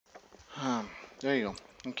There you go.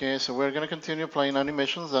 Okay, so we're gonna continue playing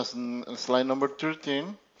animations. That's slide number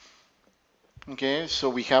 13. Okay, so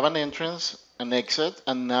we have an entrance, an exit,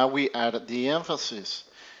 and now we add the emphasis.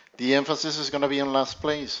 The emphasis is gonna be in last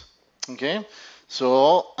place. Okay,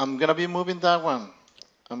 so I'm gonna be moving that one.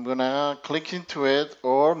 I'm gonna click into it,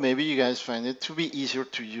 or maybe you guys find it to be easier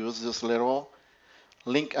to use this little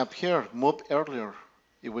link up here, move earlier.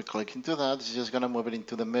 If we click into that, it's just gonna move it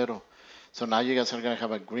into the middle. So now you guys are gonna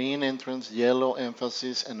have a green entrance, yellow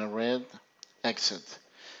emphasis, and a red exit.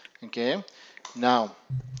 Okay, now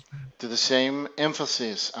to the same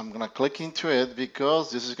emphasis, I'm gonna click into it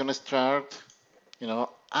because this is gonna start,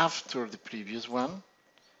 after the previous one.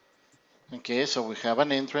 Okay, so we have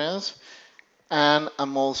an entrance, and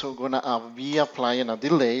I'm also gonna be applying a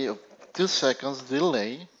delay of 2 seconds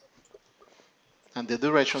delay, and the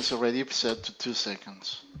duration is already set to 2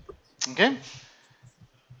 seconds. Okay,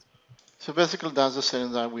 so basically that's the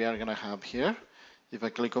settings that we are gonna have here. If I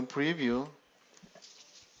click on preview,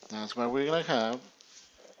 that's what we're gonna have.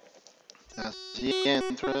 That's the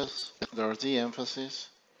entrance, there's the emphasis,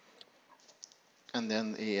 and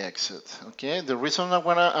then the exit. Okay, the reason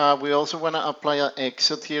we also wanna apply an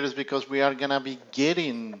exit here is because we are gonna be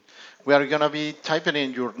typing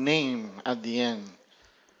in your name at the end.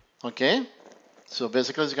 Okay, so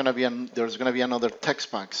basically there's gonna be another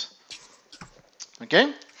text box.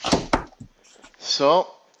 Okay, so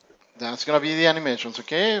that's gonna be the animations.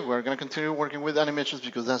 Okay, we're gonna continue working with animations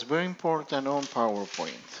because that's very important on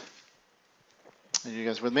PowerPoint. Are you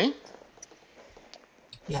guys with me?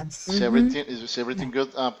 Yes. Is everything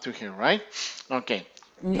good up to here, right? Okay.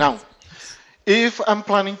 Yes. Now, if I'm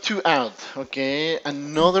planning to add, okay,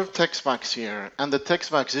 another text box here, and the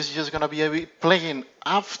text box is just gonna be playing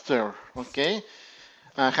after, okay,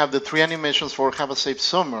 I have the 3 animations for Have a Safe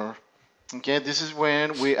Summer. Okay, this is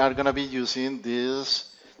when we are gonna be using the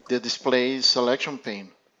display selection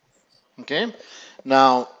pane. Okay,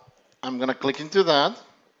 now I'm gonna click into that,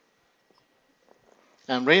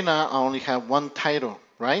 and right now I only have one title,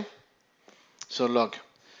 right? So look,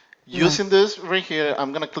 using this right here,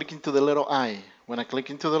 I'm gonna click into the little I. When I click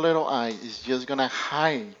into the little I, it's just gonna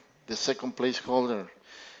hide the second placeholder.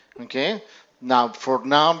 Okay. Now, for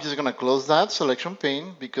now, I'm just gonna close that selection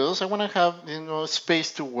pane because I wanna have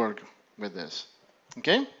space to work with this.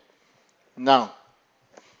 Okay. Now,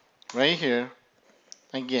 right here,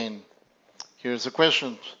 again, here's the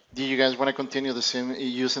question: do you guys want to continue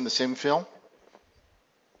using the same fill?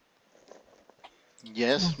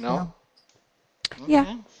 Yes. No.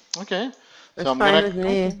 Yeah. Okay. That's So fine with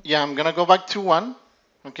me. Yeah, I'm gonna go back to 1.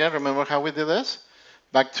 Okay, remember how we did this?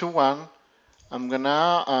 Back to 1. I'm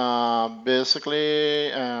gonna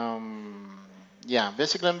basically,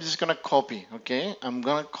 basically I'm just gonna copy. Okay, I'm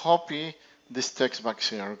gonna copy this text box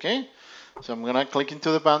here. Okay, so I'm gonna click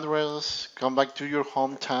into the boundaries, come back to your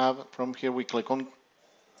home tab. From here we click on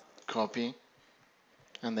copy,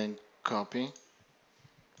 and then copy.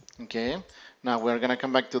 Okay, now we're gonna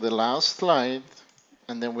come back to the last slide,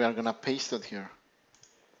 and then we are gonna paste it here.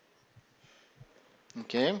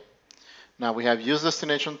 Okay, now we have use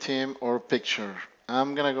destination theme or picture.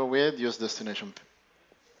 I'm gonna go with use destination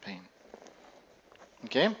pane.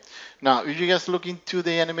 Okay, now if you guys look into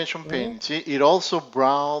the animation pane, see it also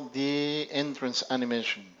brought the entrance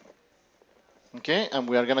animation. Okay, and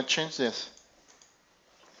we are gonna change this.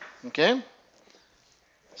 Okay,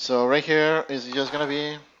 so right here is just gonna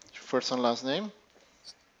be first and last name.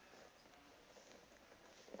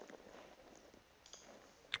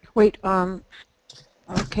 Wait,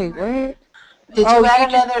 okay, wait. Did you add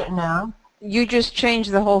another? No. You just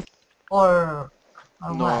changed the whole. Or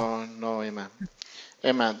what? No, Emma.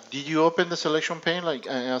 Emma, did you open the selection pane like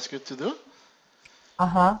I asked you to do?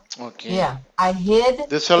 Uh-huh. Okay. Yeah, I hid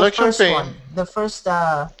The selection first pane. one. The first,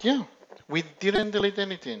 Yeah, we didn't delete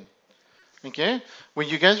anything. Okay, when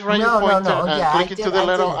you guys write No, your no, pointer no. and Yeah, click into the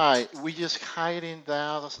letter didn't. I, we just hiding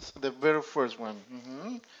the very first one.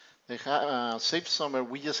 The Safe Summer,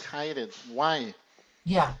 we just hide it. Why?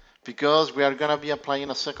 Yeah. Because we are gonna be applying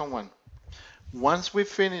a second one. Once we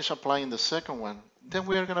finish applying the second one, then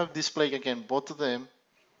we are gonna display again both of them.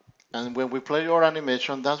 And when we play our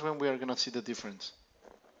animation, that's when we are gonna see the difference.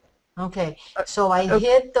 Okay, so I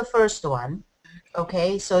hid the first one.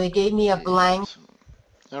 Okay, so it gave me a blank.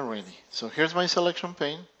 Alrighty, so here's my selection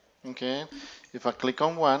pane. Okay, if I click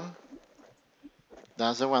on one,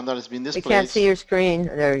 that's the one that has been displayed. We can't see your screen.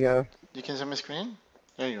 There you go. You can see my screen?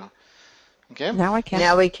 There you go. Okay. Now I can.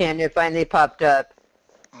 Now we can. It finally popped up.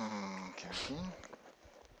 Okay.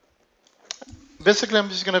 Basically, I'm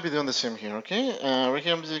just gonna be doing the same here. Okay. Right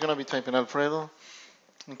here, I'm just gonna be typing Alfredo.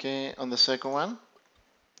 Okay. On the second one,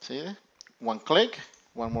 see, one click,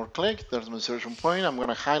 One more click, there's my insertion point. I'm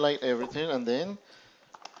gonna highlight everything and then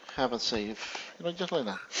have a save, just like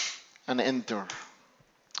that, and enter.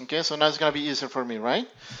 Okay, so now it's gonna be easier for me, right?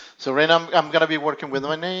 So right now I'm gonna be working with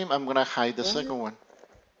my name. I'm gonna hide the second one.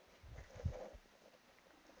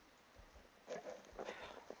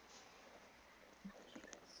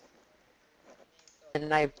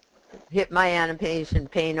 And I hit my animation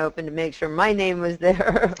pane open to make sure my name was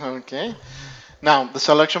there. Okay. Now the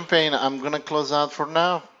selection pane, I'm gonna close that for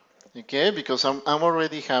now. Okay, because I'm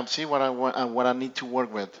already have see what I want what I need to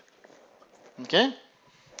work with. Okay.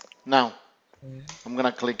 Now I'm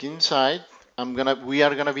gonna click inside. We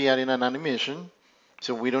are gonna be adding an animation,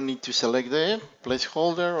 so we don't need to select the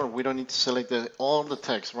placeholder or we don't need to select all the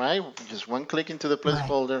text, right? Just one click into the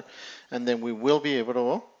placeholder, and then we will be able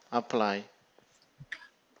to apply,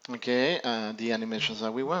 okay, the animations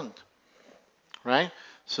that we want, right?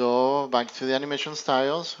 So back to the animation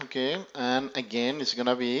styles, okay, and again it's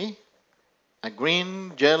gonna be a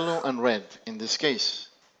green, yellow, and red in this case,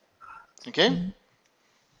 okay.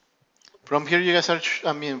 From here, you guys are,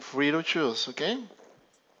 free to choose. Okay.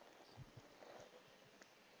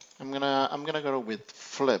 I'm gonna go with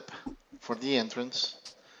flip for the entrance.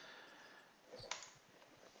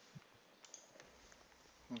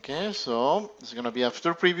 Okay, so it's gonna be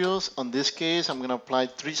after previews. On this case, I'm gonna apply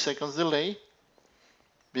 3 seconds delay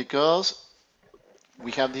because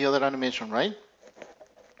we have the other animation, right?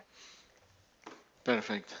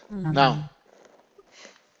 Perfect. Now,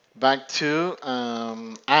 back to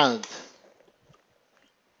add.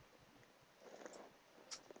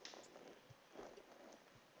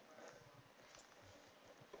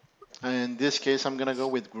 And in this case, I'm gonna go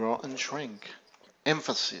with grow and shrink.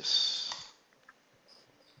 Emphasis.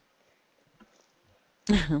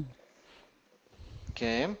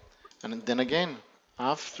 Okay, and then again,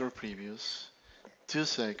 after previews, 2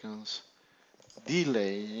 seconds,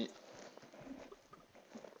 delay,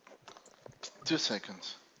 2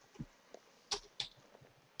 seconds.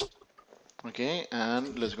 Okay,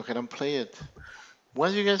 and let's go ahead and play it.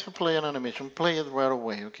 Once you guys play an animation, play it right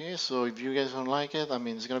away, okay? So if you guys don't like it,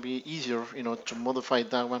 it's gonna be easier, to modify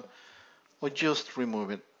that one, or just remove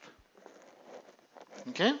it.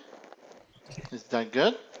 Okay? Is that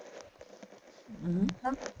good?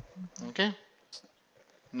 Okay.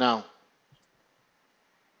 Now.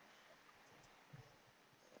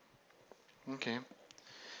 Okay.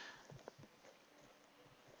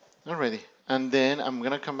 Alrighty. And then I'm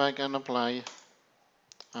gonna come back and apply,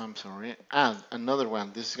 add another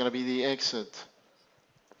one. This is gonna be the exit.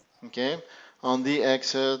 Okay. On the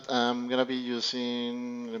exit, I'm gonna be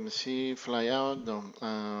using, let me see, fly out, no,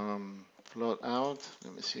 float out.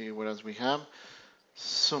 Let me see what else we have.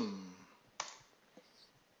 Zoom.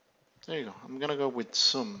 There you go. I'm gonna go with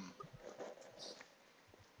zoom.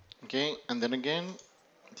 Okay, and then again,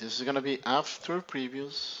 this is gonna be after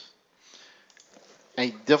previews.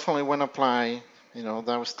 I definitely want to apply,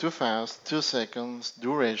 that was too fast, 2 seconds,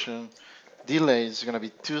 duration, delay is gonna be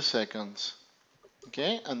 2 seconds.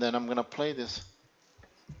 Okay, and then I'm gonna play this.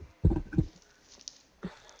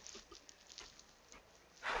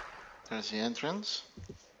 There's the entrance.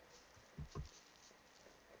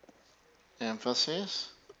 Emphasis.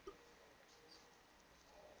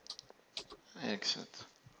 Exit.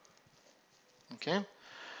 Okay.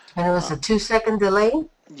 And it was a 2-second delay?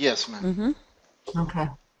 Yes, ma'am. Okay.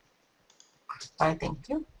 All right, thank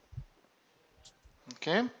you.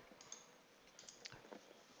 Okay.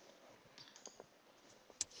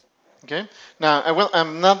 Okay. Now,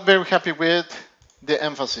 I'm not very happy with the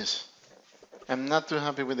emphasis. I'm not too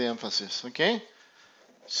happy with the emphasis. Okay.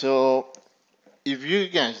 So, if you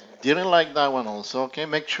guys didn't like that one also, okay,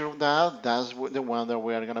 make sure that that's the one that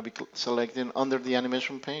we are gonna be selecting under the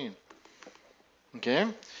animation pane. Okay.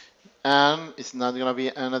 And it's not gonna be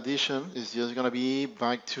an addition. It's just gonna be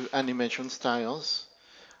back to animation styles,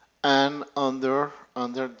 and under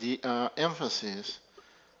the emphasis,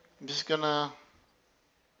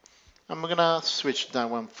 I'm gonna switch that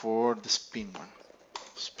one for the spin one.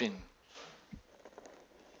 Spin.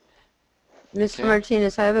 Mr. Okay.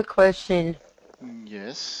 Martinez, I have a question.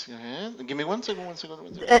 Yes, go ahead. Give me 1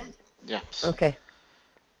 second. Yeah. Okay.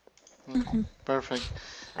 Perfect.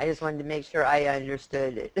 I just wanted to make sure I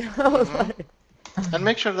understood it. And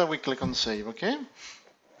make sure that we click on save, okay?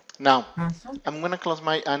 Now, I'm gonna close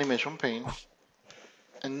my animation pane.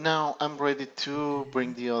 And now I'm ready to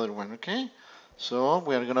bring the other one, okay? So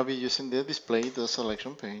we are gonna be using the display, the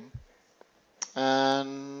selection pane.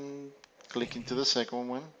 And click into the second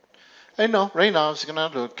one. I know, right now it's gonna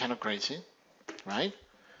look kind of crazy, right?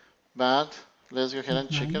 But let's go ahead and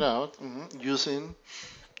check it out using,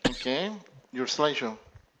 okay, your slideshow.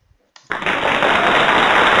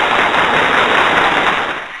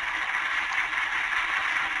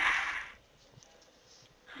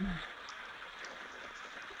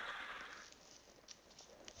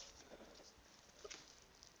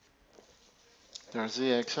 There's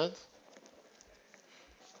the exit.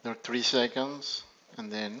 There are 3 seconds,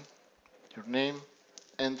 and then your name,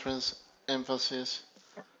 entrance, emphasis.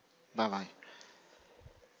 Bye-bye.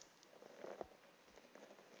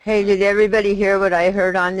 Hey, did everybody hear what I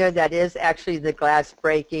heard on there? That is actually the glass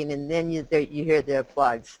breaking, and then you hear the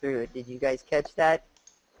applause through it. Did you guys catch that?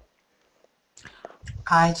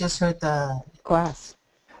 I just heard the glass.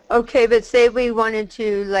 Okay, but say we wanted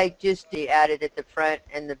to like just add it at the front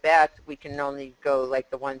and the back, we can only go like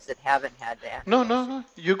the ones that haven't had that. No.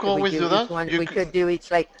 You can Could we always do that. each one? You We c- could do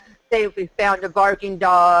each, like, say if we found a barking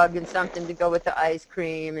dog and something to go with the ice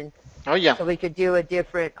cream, and Oh yeah, so we could do a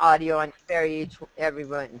different audio on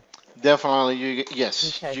everyone. definitely.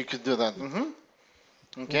 Yes, Okay. you could do that.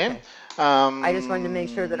 Okay. Okay. Um, I just wanted to make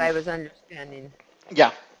sure that I was understanding.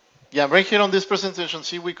 Yeah. Yeah, right here on this presentation,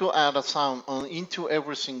 see, we could add a sound into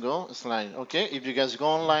every single slide, okay? If you guys go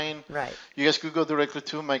online, Right. you guys could go directly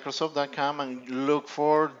to Microsoft.com and look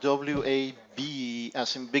for WAV,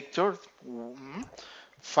 as in Victor,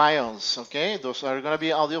 files, okay? Those are going to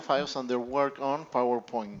be audio files and they work on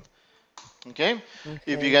PowerPoint, okay?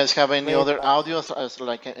 If you Okay. guys have any Wave other file. audio as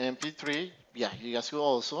like an MP3, yeah, you guys could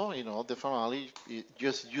also, definitely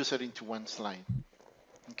just use it into one slide,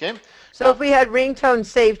 okay? So if we had ringtone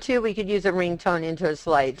saved too, we could use a ringtone into a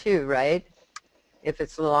slide too, right? If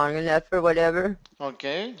it's long enough or whatever.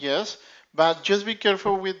 Okay, yes, but just be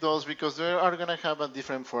careful with those because they are gonna have a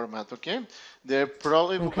different format, okay? They're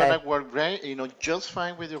probably Okay. gonna work great, just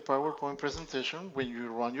fine with your PowerPoint presentation when you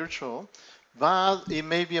run your show, but it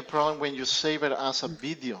may be a problem when you save it as a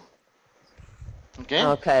video, okay?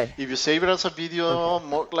 Okay. If you save it as a video,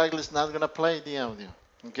 more likely it's not gonna play the audio,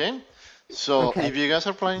 okay? So Okay. if you guys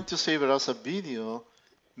are planning to save it as a video,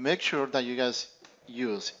 make sure that you guys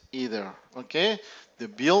use either, okay, the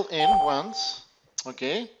built-in ones,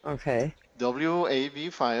 okay, Okay. WAV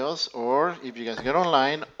files, or if you guys get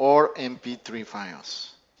online, or MP3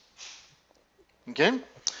 files, okay,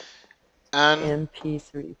 and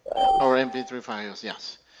MP3 files. or MP3 files,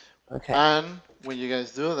 yes. Okay. And when you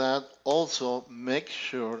guys do that, also make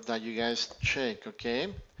sure that you guys check,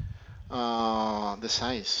 okay, the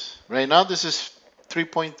size. Right now, this is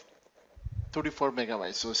 3.34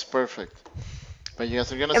 megabytes, so it's perfect. But you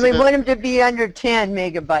guys are gonna And see we that. want them to be under 10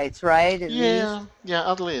 megabytes, right? At least?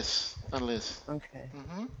 Yeah, at least. Okay.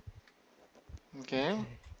 Okay.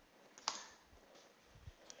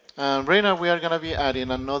 And right now we are gonna be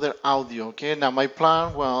adding another audio. Okay. Now my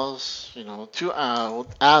plan was, to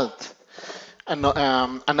add an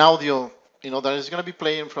audio, that is gonna be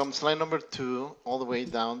playing from slide number 2 all the way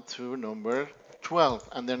down to number 12,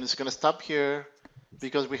 and then it's gonna stop here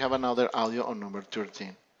because we have another audio on number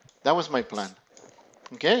 13. That was my plan.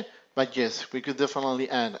 Okay. But yes, we could definitely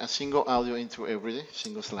add a single audio into every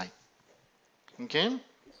single slide. Okay.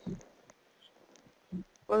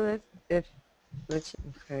 Well, let's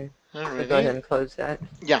okay. So Alrighty. go ahead and close that.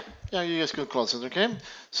 Yeah, you guys could close it, okay?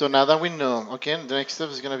 So now that we know, okay, the next step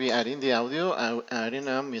is going to be adding the audio, adding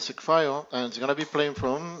a music file, and it's going to be playing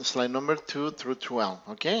from slide number 2 through 12,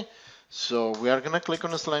 okay? So we are going to click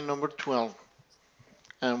on slide number 12,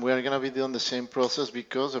 and we are going to be doing the same process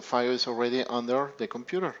because the file is already under the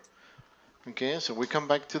computer. Okay, so we come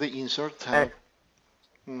back to the Insert tab.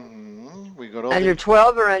 We go to Under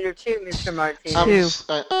 12 or under 2, Mr. Martinez?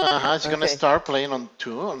 it's going to Okay. start playing on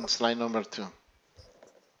 2, on slide number 2.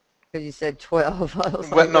 Because you said 12. I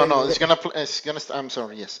was Well, like, no, wait a no, it's minute. gonna. I'm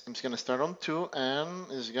sorry. Yes, it's gonna start on 2, and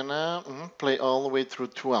it's gonna play all the way through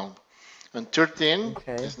 12, and 13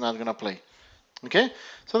 Okay. is not gonna play. Okay,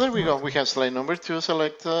 so there we go. We have slide number 2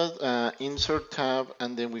 selected, Insert tab,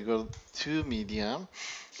 and then we go to Media.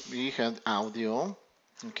 We had audio.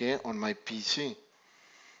 Okay, on my PC.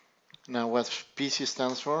 Now, what PC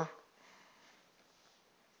stands for?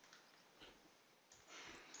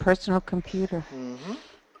 Personal computer.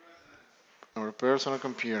 Our personal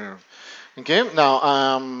computer. Okay,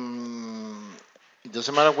 now it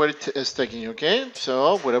doesn't matter where it is taking you, okay?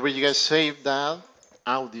 So wherever you guys save that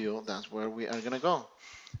audio, that's where we are gonna go.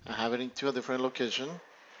 I have it into a different location.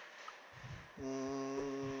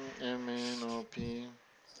 MNOP.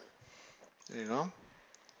 There you go.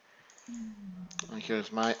 And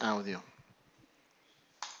here's my audio.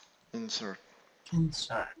 Insert.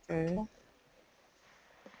 Okay.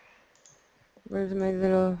 Where's my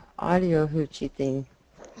little audio hoochie thing?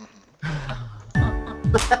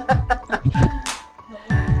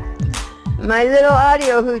 My little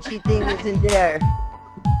audio hoochie thing isn't there.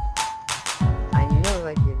 I know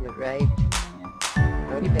I did it right.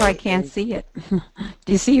 You probably can't see it.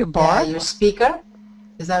 Do you see your bar? your speaker.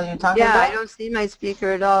 Is that what you're talking Yeah, I about? don't see my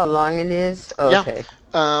speaker at all. How long it is? Oh, Yeah. okay.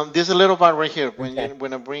 There's a little bar right here. Okay.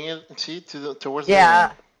 When I bring it, see, towards the Yeah,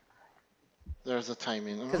 end, there's the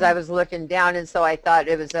timing. because I was looking down, and so I thought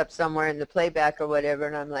it was up somewhere in the playback or whatever,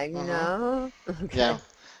 and I'm like, no. Okay. Yeah.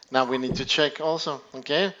 Now we need to check also.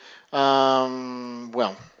 Okay.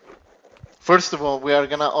 Well, first of all, we are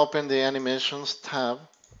gonna open the animations tab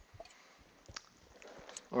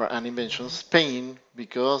or animations pane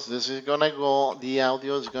because this is gonna go. The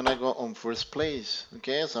audio is gonna go on first place.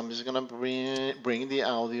 Okay. So I'm just gonna bring the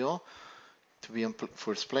audio to be on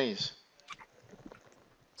first place.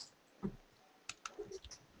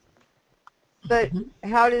 But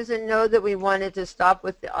how does it know that we wanted to stop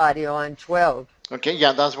with the audio on 12? Okay.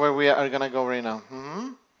 Yeah, that's where we are gonna go right now.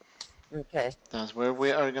 Okay. That's where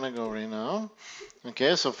we are gonna go right now.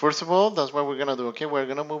 Okay, so first of all, that's what we're gonna do. Okay, we're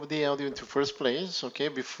gonna move the audio into first place. Okay,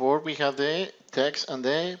 before we have the text and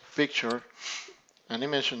the picture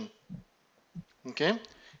animation. Okay.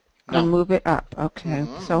 I'll Now, move it up. Okay.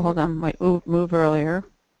 So hold on. Wait, move earlier.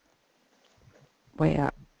 Way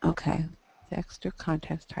up. Okay. Text or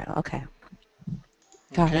context title. Okay.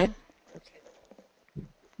 Got okay. it.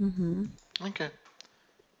 Mm-hmm. Okay.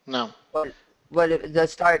 Now, What if the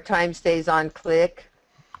start time stays on click?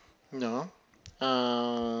 no,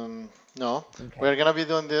 no. Okay. We're gonna be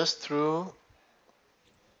doing this through.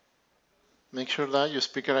 Make sure that your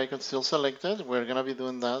speaker icon is still selected. We're gonna be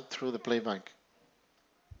doing that through the playback.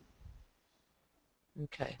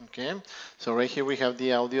 Okay. Okay, so right here we have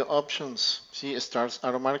the audio options. See, it starts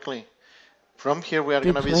automatically. From here we are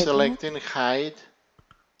Do going to be playback? selecting hide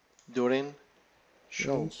during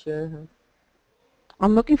show. Sure.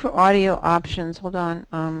 I'm looking for audio options. Hold on.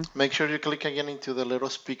 Make sure you click again into the little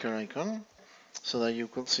speaker icon so that you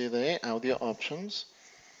can see the audio options.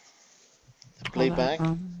 Hold Playback.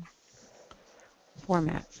 on,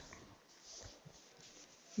 format.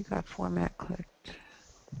 You got format clicked.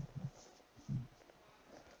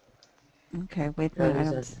 Okay, wait a Where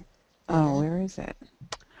minute. is it? Oh, where is it?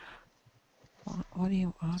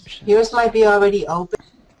 Audio options. Yours might be already open.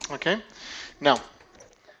 Okay, now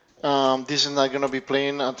this is not going to be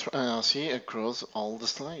playing see across all the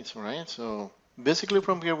slides, right? So basically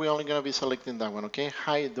from here we're only going to be selecting that one. Okay,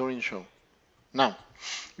 hide during show. Now,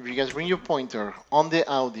 if you guys bring your pointer on the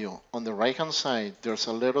audio on the right hand side, there's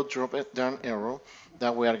a little drop down arrow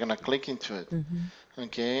that we are going to click into it.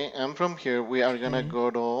 Okay, and from here we are going to go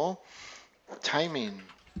to timing.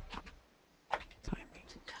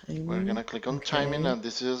 We're going to click on timing, and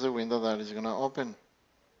this is the window that is going to open.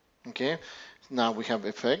 Okay, now we have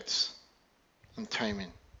effects and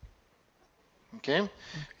timing. Okay,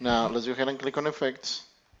 now let's go ahead and click on effects.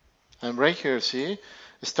 And right here, see,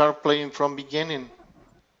 start playing from beginning.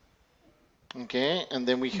 Okay, and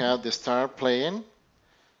then we have the start playing.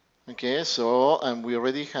 Okay, so, and we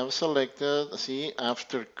already have selected, see,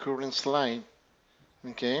 after current slide.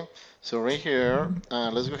 Okay, so right here,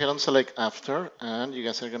 let's go ahead and select after, and you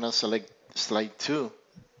guys are gonna select slide 2.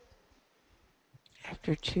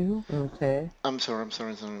 After 2? Okay. I'm sorry,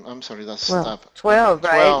 that's Well, stop. 12,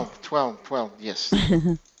 right? 12, yes.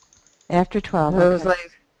 After 12. I was Okay.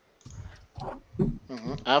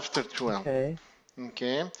 like, After 12. okay.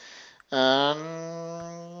 Okay,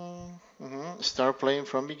 and start playing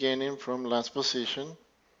from beginning, from last position,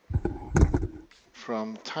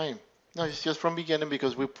 from time. No, it's just from beginning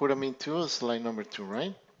because we put them into slide number 2,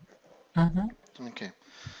 right? Okay,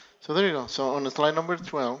 so there you go. So on slide number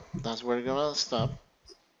 12, that's where we're gonna stop.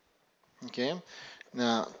 Okay,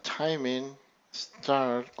 now timing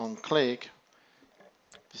start on click.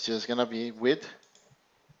 It's just gonna be with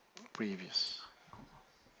previous.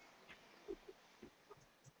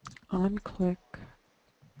 On click.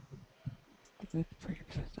 With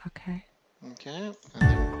previous. Okay. Okay,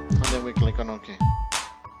 and then we click on OK.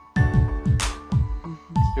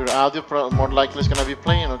 Your audio more likely is gonna be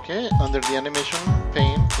playing. Okay, under the animation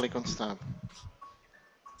pane, click on stop.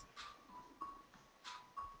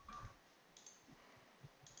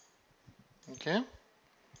 Okay.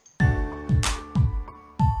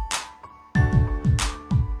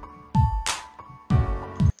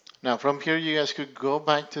 Now from here you guys could go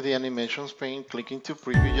back to the animations pane, click into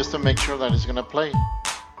preview just to make sure that it's gonna play.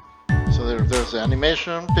 So there's the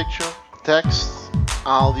animation, picture, text,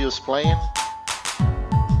 audio is playing.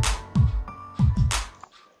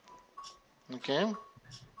 Okay.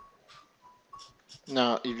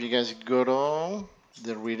 Now if you guys go to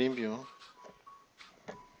the reading view,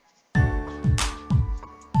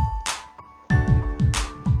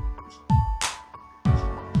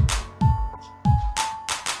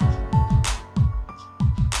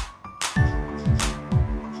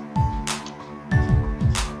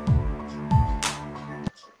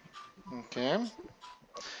 Okay.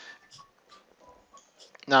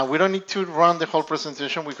 Now we don't need to run the whole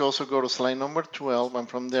presentation. We can also go to slide number 12 and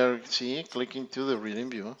from there, see, click into the reading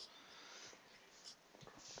view.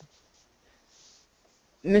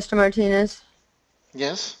 Mr. Martinez,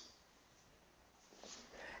 Yes.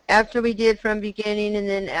 after we did from beginning and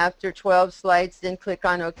then after 12 slides, then click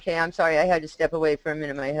on OK. I'm sorry, I had to step away for a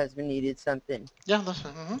minute. My husband needed something. Yeah, that's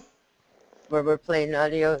fine. Mm-hmm. Where we're playing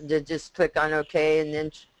audio, just click on OK and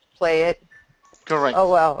then play it. Correct. Oh,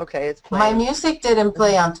 wow. Okay, it's My playing. music didn't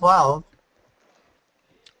play on 12.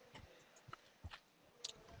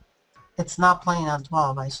 It's not playing on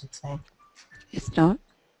 12, I should say. It's not.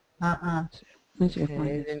 Uh-uh. Where's your Okay,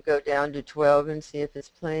 phone? then go down to 12 and see if it's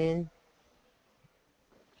playing.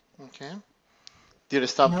 Okay. Did it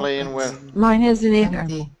stop Nope, playing where? it's Mine isn't either.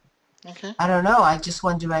 empty. Okay. I don't know. I just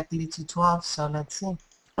went directly to 12, so let's see.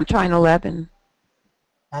 I'm trying 11.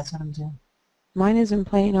 That's what I'm doing. Mine isn't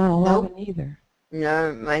playing on 11 Nope. either.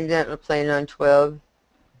 No, mine's not playing on 12.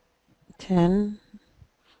 10.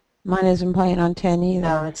 Mine isn't playing on 10 either.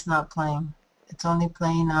 No, it's not playing. It's only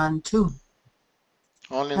playing on 2.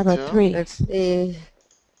 Only How about two? 3? Let's see.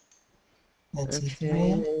 Let's see, 3.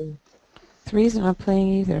 Okay. 3's not playing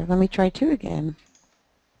either. Let me try 2 again.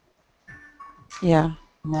 Yeah,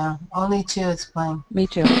 No, only 2 is playing. me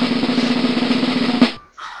too.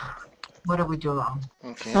 What did we do wrong?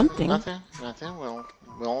 Okay. Something. Nothing.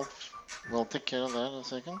 We'll take care of that in a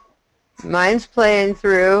second. Mine's playing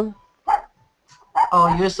through.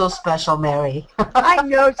 Oh, you're so special, Mary. I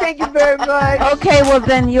know. Thank you very much. Okay, well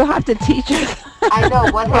then you have to teach us I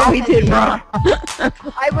know what what we happened did here. wrong.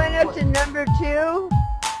 I went up to number 2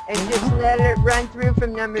 and just let it run through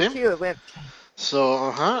from number Okay. 2. It went. So,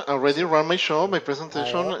 already run my show, my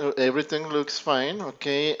presentation, everything looks fine,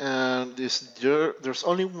 okay, and there's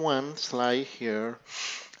only one slide here,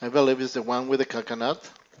 I believe it's the one with the coconut,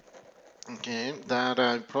 okay, that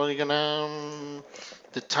I'm probably gonna,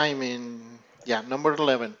 the timing, yeah, number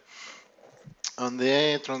 11, on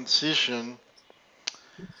the transition,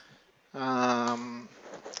 no,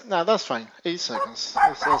 that's fine, 8 seconds,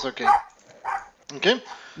 that's okay, okay.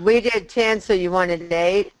 We did 10, so you wanted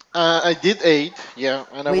 8. I did 8, yeah,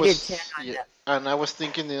 and I We did was 10 on yeah, that. and I was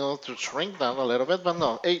thinking, to shrink down a little bit, but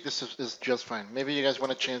no, 8 is just fine. Maybe you guys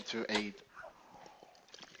want to change to 8.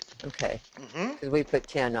 Okay, Mm-hmm. because we put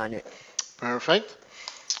 10 on it. Perfect.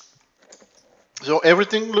 So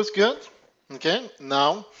everything looks good. Okay,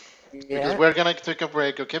 now because Yeah. we're gonna take a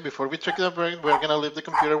break. Okay, before we take the break, we're gonna leave the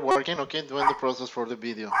computer working. Okay, doing the process for the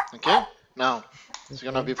video. Okay, now it's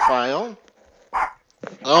gonna be file.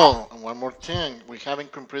 Oh, and one more thing, we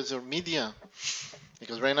haven't compressed our media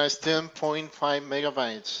because right now it's 10.5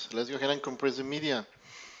 megabytes. Let's go ahead and compress the media.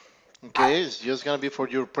 Okay, it's just gonna be for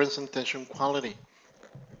your presentation quality.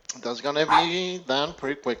 That's gonna be done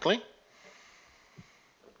pretty quickly.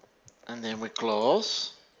 And then we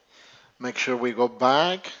close. Make sure we go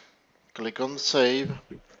back, click on save,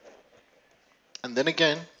 and then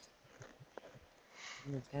again,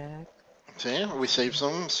 Back. see, we save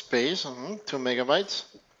some space, 2 megabytes.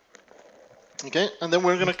 Okay, and then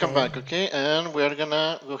we're gonna come back, okay, and we're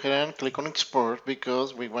gonna go ahead and click on export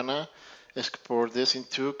because we wanna export this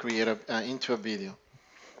into into a video.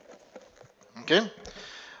 Okay.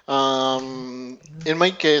 In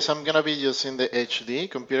my case, I'm gonna be using the HD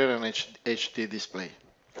computer and HD display.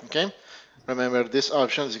 Okay. Remember, this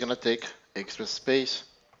option is gonna take extra space.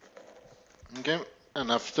 Okay.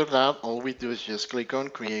 And after that, all we do is just click on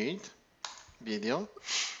create video.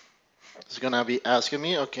 It's gonna be asking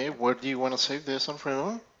me, okay, where do you want to save this,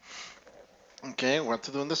 Alfredo? Okay, what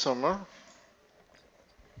to do in the summer.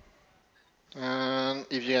 And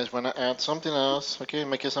if you guys want to add something else, okay, in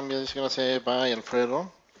my case, I'm just gonna say by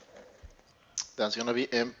Alfredo. That's gonna be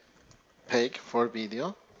MPEG for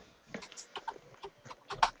video.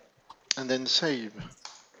 And then save.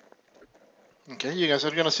 Okay, you guys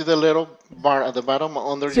are gonna see the little bar at the bottom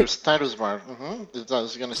under your status bar.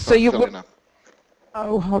 That's gonna So start you filling up.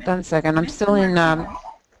 Oh, hold on a second. I'm still in,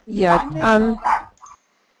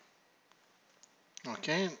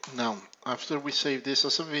 Okay, now after we save this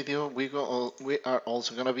as a video, we are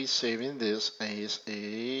also gonna be saving this as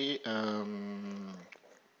a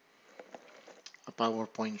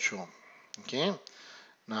PowerPoint show. Okay,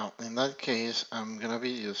 now in that case, I'm gonna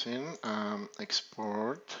be using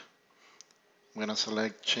export. I'm gonna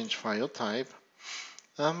select change file type.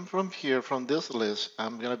 And from here, from this list,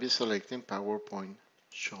 I'm gonna be selecting PowerPoint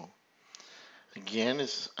show. Again,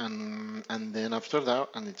 and then after that,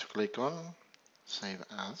 I need to click on save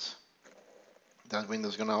as. That window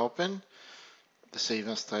is gonna open. The save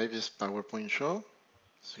as type is PowerPoint show.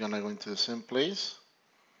 It's gonna go into the same place.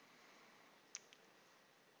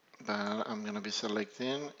 but I'm gonna be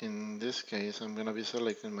selecting, in this case, I'm gonna be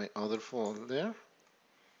selecting my other folder.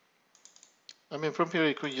 I mean, from here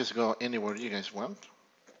you could just go anywhere you guys want.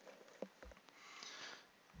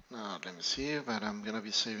 Now, let me see, but I'm gonna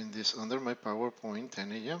be saving this under my PowerPoint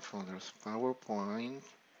 10 a.m. folders. PowerPoint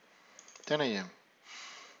 10 a.m.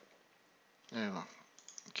 There you go.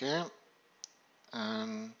 Okay,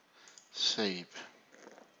 and save.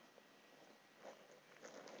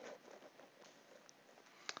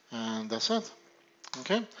 And that's it.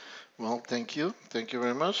 Okay. Well, thank you. Thank you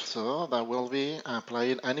very much. So that will be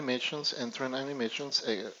applying animations, entering animations,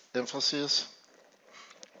 emphasis,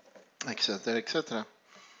 etc., etc.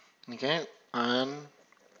 Okay. And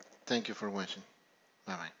thank you for watching.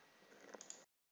 Bye bye.